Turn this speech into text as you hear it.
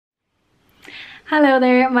Hello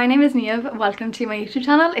there, my name is Niamh. Welcome to my YouTube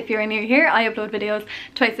channel. If you're new here, I upload videos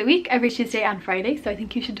twice a week, every Tuesday and Friday, so I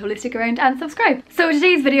think you should totally stick around and subscribe. So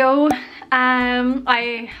today's video,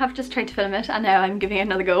 I have just tried to film it and now I'm giving it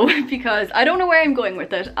another go because I don't know where I'm going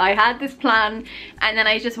with it. I had this plan and then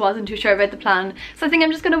I just wasn't too sure about the plan, so I think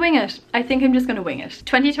I'm just gonna wing it.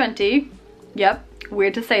 2020, yep,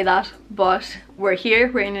 weird to say that, but we're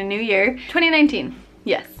here, we're in a new year. 2019,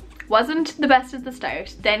 yes. Wasn't the best at the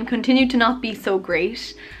start, then continued to not be so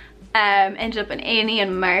great, ended up in A&E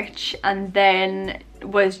in March and then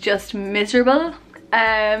was just miserable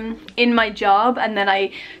in my job, and then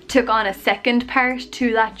I took on a second part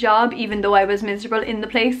to that job even though I was miserable in the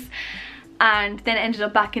place, and then ended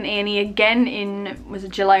up back in A&E again in, was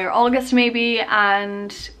it July or August maybe,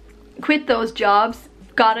 and quit those jobs,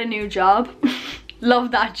 got a new job,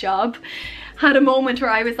 loved that job. Had a moment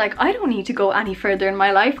where I was like, I don't need to go any further in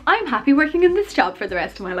my life. I'm happy working in this job for the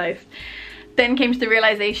rest of my life. Then came to the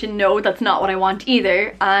realization, no, that's not what I want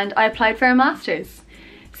either, and I applied for a master's.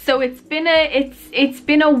 So it's been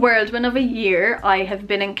a whirlwind of a year. I have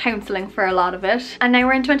been in counselling for a lot of it, and now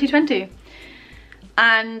we're in 2020.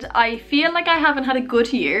 And I feel like I haven't had a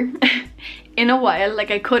good year in a while.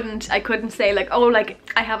 Like I couldn't say like, oh, like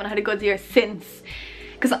I haven't had a good year since,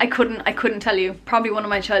 because I couldn't tell you. Probably one of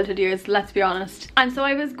my childhood years, let's be honest. And so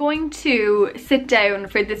I was going to sit down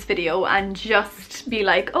for this video and just be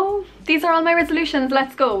like, oh, these are all my resolutions,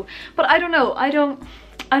 let's go. But I don't know, I don't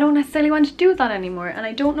necessarily want to do that anymore, and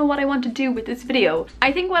I don't know what I want to do with this video.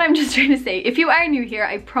 I think what I'm just trying to say, if you are new here,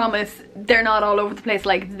 I promise they're not all over the place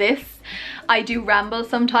like this. I do ramble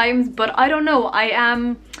sometimes, but I don't know,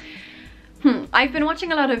 I've been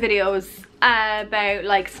watching a lot of videos about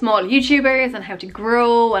like small YouTubers and how to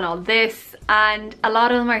grow and all this, and a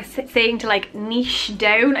lot of them are saying to like niche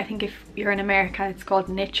down. I think if you're in America it's called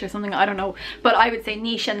niche or something, I don't know, but I would say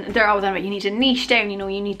niche, and they're always on about you need to niche down, you know,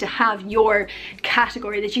 you need to have your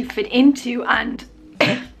category that you fit into, and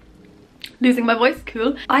losing my voice,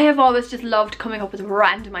 cool. I have always just loved coming up with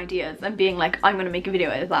random ideas and being like, I'm gonna make a video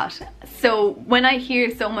out of that. So when I hear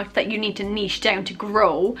so much that you need to niche down to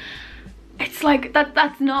grow, it's like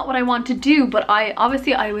that's not what I want to do. But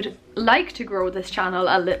obviously I would like to grow this channel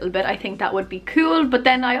a little bit. I think that would be cool, but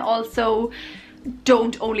then I also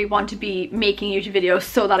don't only want to be making YouTube videos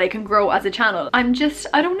so that I can grow as a channel. I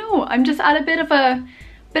don't know, I'm just at a bit of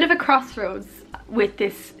a crossroads with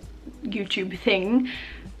this YouTube thing,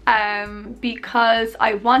 because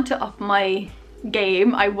I want to up my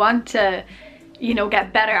game. I want to, you know,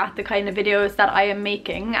 get better at the kind of videos that I am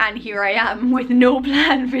making, and here I am with no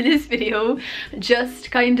plan for this video, just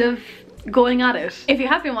kind of going at it. If you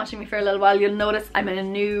have been watching me for a little while, you'll notice I'm in a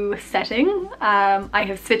new setting. I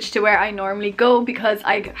have switched to where I normally go because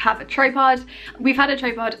I have a tripod. We've had a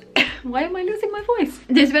tripod why am I losing my voice?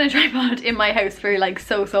 There's been a tripod in my house for like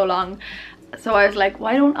so long, so I was like,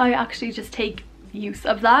 why don't I actually just take use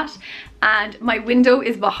of that? And my window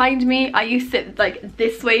is behind me. I used to sit like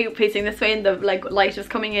this way, facing this way, and the like light is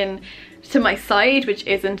coming in to my side, which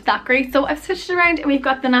isn't that great. So I've switched it around and we've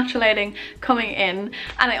got the natural lighting coming in.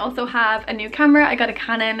 And I also have a new camera. I got a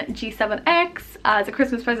Canon G7X as a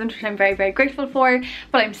Christmas present, which I'm very grateful for,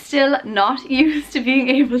 but I'm still not used to being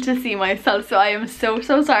able to see myself. So I am so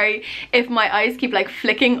sorry if my eyes keep like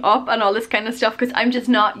flicking up and all this kind of stuff, because I'm just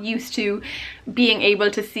not used to being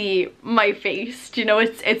able to see my face. You know,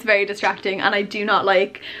 it's very distracting, and I do not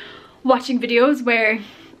like watching videos where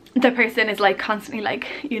the person is like constantly like,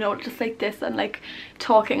 you know, just like this and like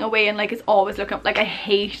talking away and like it's always looking up. Like I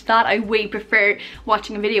hate that. I way prefer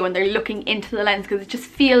watching a video when they're looking into the lens, because it just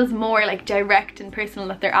feels more like direct and personal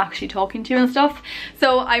that they're actually talking to you and stuff.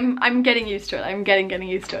 So I'm getting used to it. I'm getting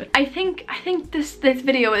used to it. I think this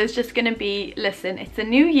video is just gonna be, listen, it's a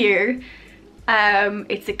new year,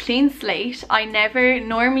 it's a clean slate. I never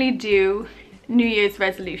normally do New Year's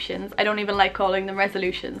resolutions. I don't even like calling them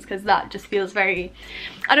resolutions because that just feels very,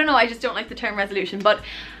 I don't know, I just don't like the term resolution. But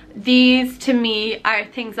these to me are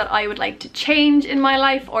things that I would like to change in my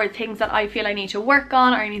life, or things that I feel I need to work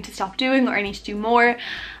on, or I need to stop doing, or I need to do more.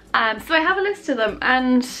 So I have a list of them,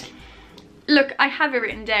 and look, I have it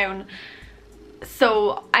written down,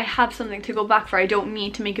 so I have something to go back for. I don't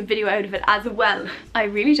need to make a video out of it as well. I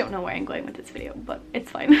really don't know where I'm going with this video, but it's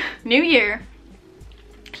fine. New year,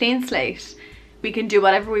 clean slate. We can do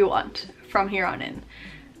whatever we want from here on in,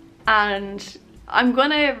 and I'm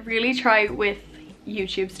gonna really try with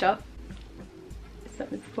YouTube stuff. Is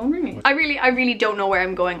the phone ringing? I really don't know where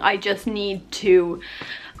I'm going. I just kind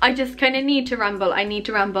of need to ramble. I don't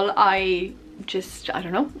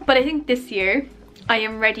know, but I think this year I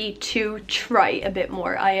am ready to try a bit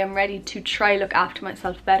more. I am ready to try look after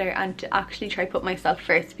myself better and to actually try put myself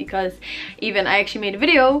first, because even I actually made a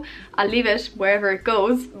video, I'll leave it wherever it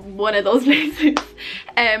goes, one of those places,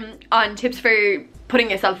 on tips for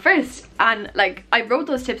putting yourself first. And like, I wrote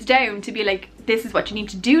those tips down to be like, this is what you need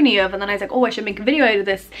to do, Niamh, and then I was like, oh, I should make a video out of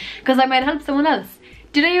this because I might help someone else.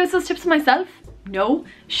 Did I use those tips myself? No.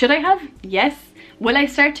 Should I have? Yes. Will I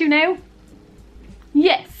start to now?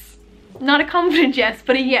 Yes. Not a confident yes,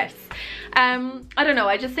 but a yes. I don't know,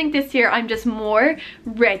 I just think this year I'm just more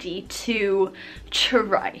ready to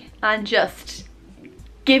try and just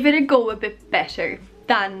give it a go a bit better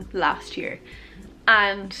than last year.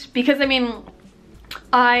 And because I mean,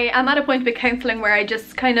 I am at a point with counselling where I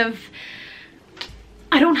just kind of,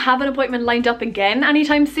 I don't have an appointment lined up again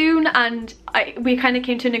anytime soon, and we kind of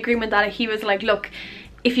came to an agreement that he was like, look,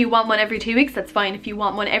 if you want one every 2 weeks, that's fine. If you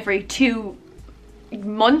want one every 2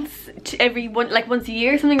 months, like once a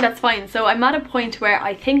year or something, that's fine. So I'm at a point where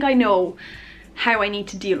I think I know how I need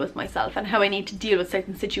to deal with myself and how I need to deal with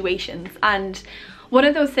certain situations. And one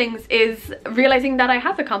of those things is realizing that I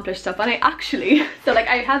have accomplished stuff, and I actually, so like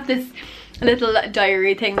I have this little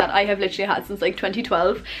diary thing that I have literally had since like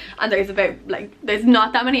 2012, and there's about like, there's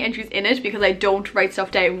not that many entries in it because I don't write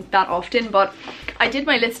stuff down that often, but I did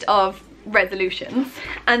my list of resolutions,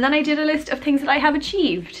 and then I did a list of things that I have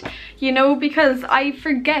achieved, you know, because I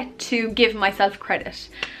forget to give myself credit,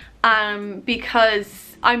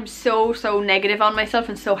 because I'm so negative on myself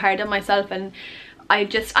and so hard on myself, and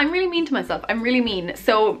I'm really mean to myself. I'm really mean.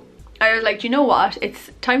 So I was like, you know what, it's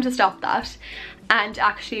time to stop that and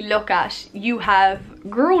actually look at, you have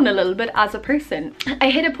grown a little bit as a person. I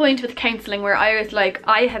hit a point with counselling where I was like,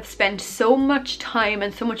 I have spent so much time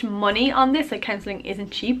and so much money on this. Like, counselling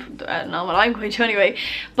isn't cheap, not what I'm going to anyway,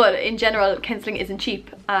 but in general counselling isn't cheap.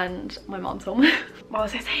 And my mom's home. What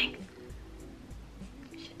was I saying?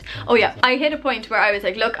 Oh yeah, I hit a point where I was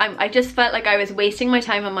like, look, I just felt like I was wasting my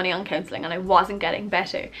time and money on counselling and I wasn't getting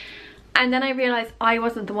better. And then I realised I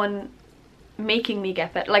wasn't the one making me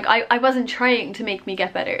get better. Like, I wasn't trying to make me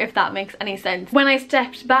get better, if that makes any sense. When I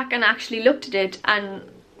stepped back and actually looked at it and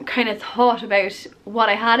kind of thought about what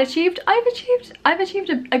I had achieved, I've achieved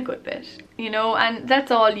a good bit, you know, and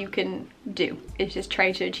that's all you can do, is just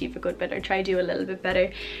try to achieve a good bit, or try to do a little bit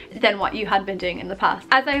better than what you had been doing in the past.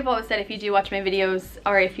 As I've always said, if you do watch my videos,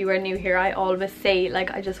 or if you are new here, I always say,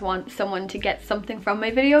 like, I just want someone to get something from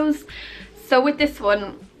my videos. So with this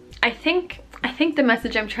one, I think the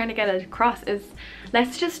message I'm trying to get across is,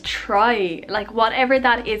 let's just try, like, whatever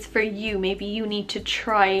that is for you. Maybe you need to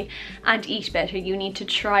try and eat better, you need to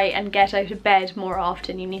try and get out of bed more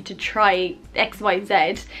often, you need to try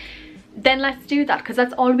XYZ. Then let's do that, because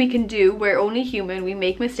that's all we can do. We're only human, we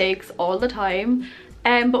make mistakes all the time,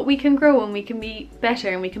 but we can grow and we can be better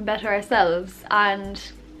and we can better ourselves, and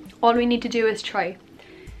all we need to do is try.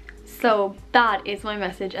 So that is my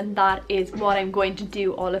message, and that is what I'm going to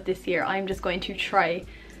do all of this year. I'm just going to try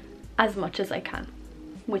as much as I can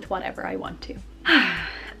with whatever I want to.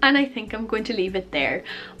 And I think I'm going to leave it there.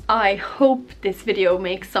 I hope this video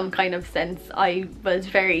makes some kind of sense. I was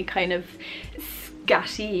very kind of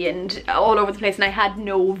scatty and all over the place, and I had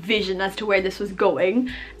no vision as to where this was going.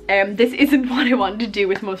 This isn't what I want to do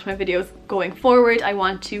with most of my videos going forward. I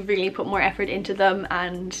want to really put more effort into them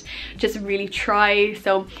and just really try.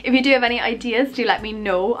 So if you do have any ideas, do let me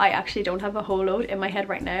know. I actually don't have a whole load in my head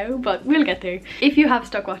right now, but we'll get there. If you have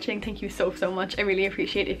stuck watching, thank you so much. I really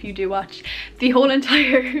appreciate if you do watch the whole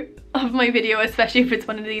entire of my video, especially if it's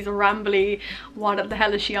one of these rambly, what the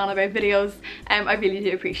hell is she on about videos. I really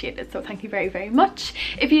do appreciate it, so thank you very much.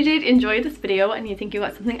 If you did enjoy this video and you think you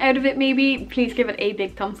got something out of it, maybe, please give it a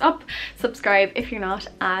big thumbs up, subscribe if you're not,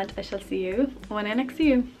 and I shall see you when I next see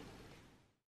you.